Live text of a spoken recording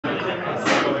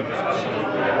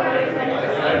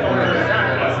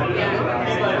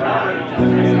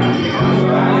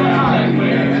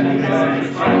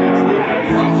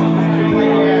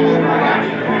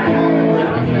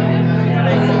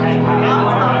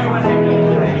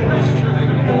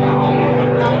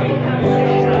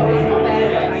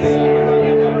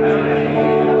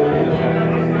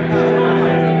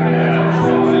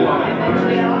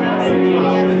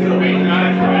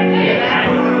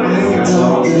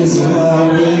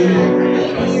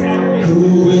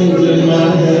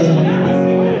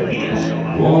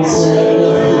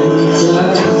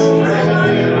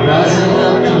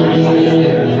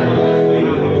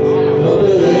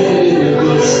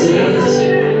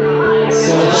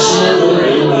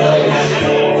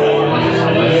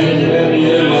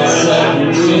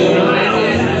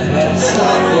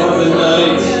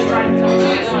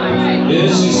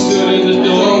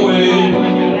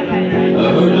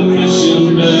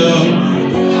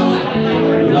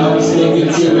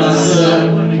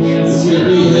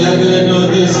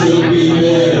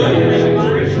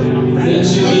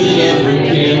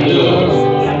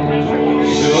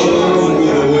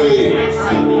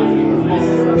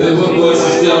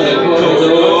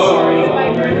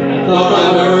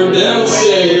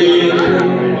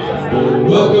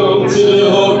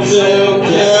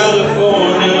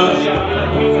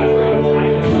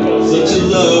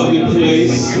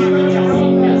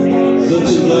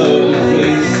lovely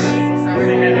place.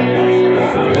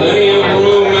 Plenty of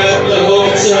room at the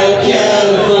Hotel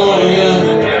California.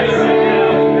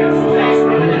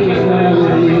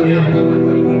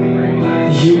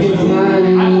 You can find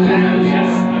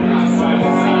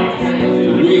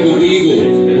Regal Eagle,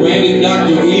 branded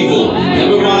Dr. Evil.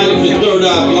 Never mind if your third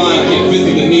eye blind can't fit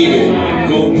through the needle.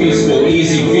 No peaceful,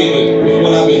 easy feeling with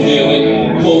what I've been dealing.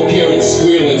 Cold Karen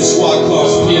squealing, squad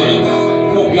cars peeling.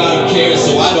 Hope God cares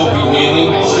so I don't be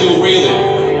kneeling. Still reeling.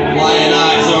 Lion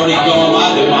eyes already going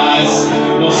my demise.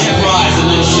 No surprise, a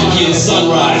little shaky in the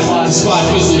sunrise. Despise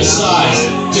visitor size.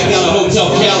 Checked out a Hotel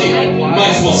Cali,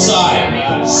 might as well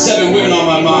sigh. 7 women on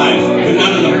my mind, but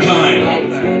none of them kind.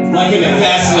 Like in the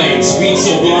fast lane, speed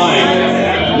so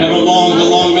blind. Never long, the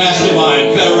long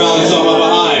mastermind. Federales on my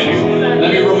behind.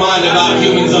 Let me remind about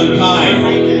humans unkind.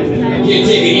 Can't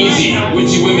take it easy,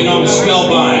 witchy women on the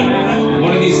spellbind.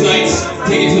 One of these nights,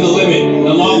 take it to the limit. In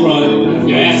the long run,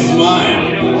 your ass is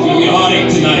mine. It's gonna be a heartache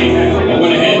tonight. I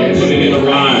went ahead and put it in a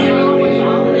rhyme.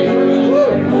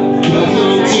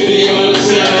 Welcome to the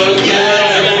Hotel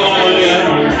California.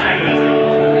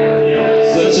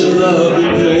 Such a lovely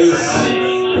place.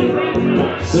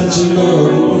 Such a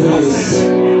lovely place.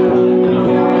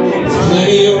 There's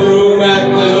plenty of room at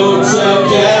the Hotel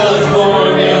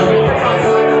California.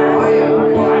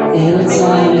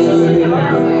 Anytime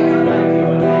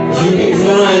you can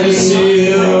find us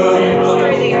here.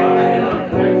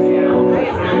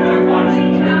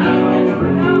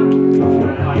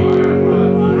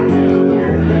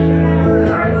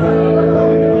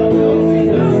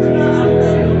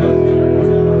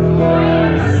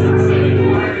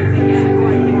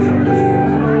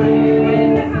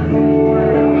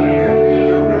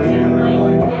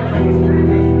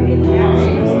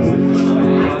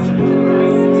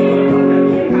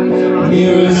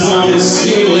 Mirrors on the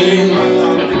ceiling,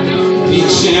 pink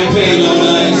champagne on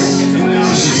ice.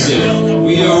 She said,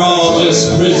 we are all just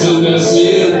prisoners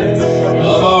here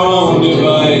of our own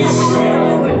device.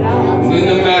 And in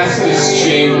the master's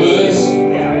chambers,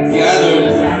 gathered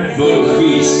for the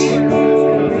feast.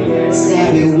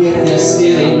 Stabbing with their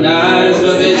stealing knives,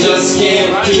 but they just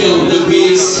can't kill the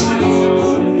beast.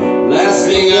 Last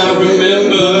thing I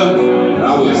remember,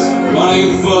 I was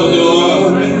running for the door.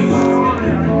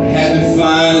 Had to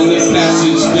find the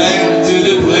passage back to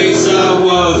the place I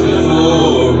was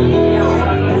before.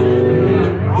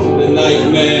 The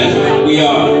nightmare we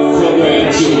are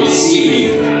programmed to receive.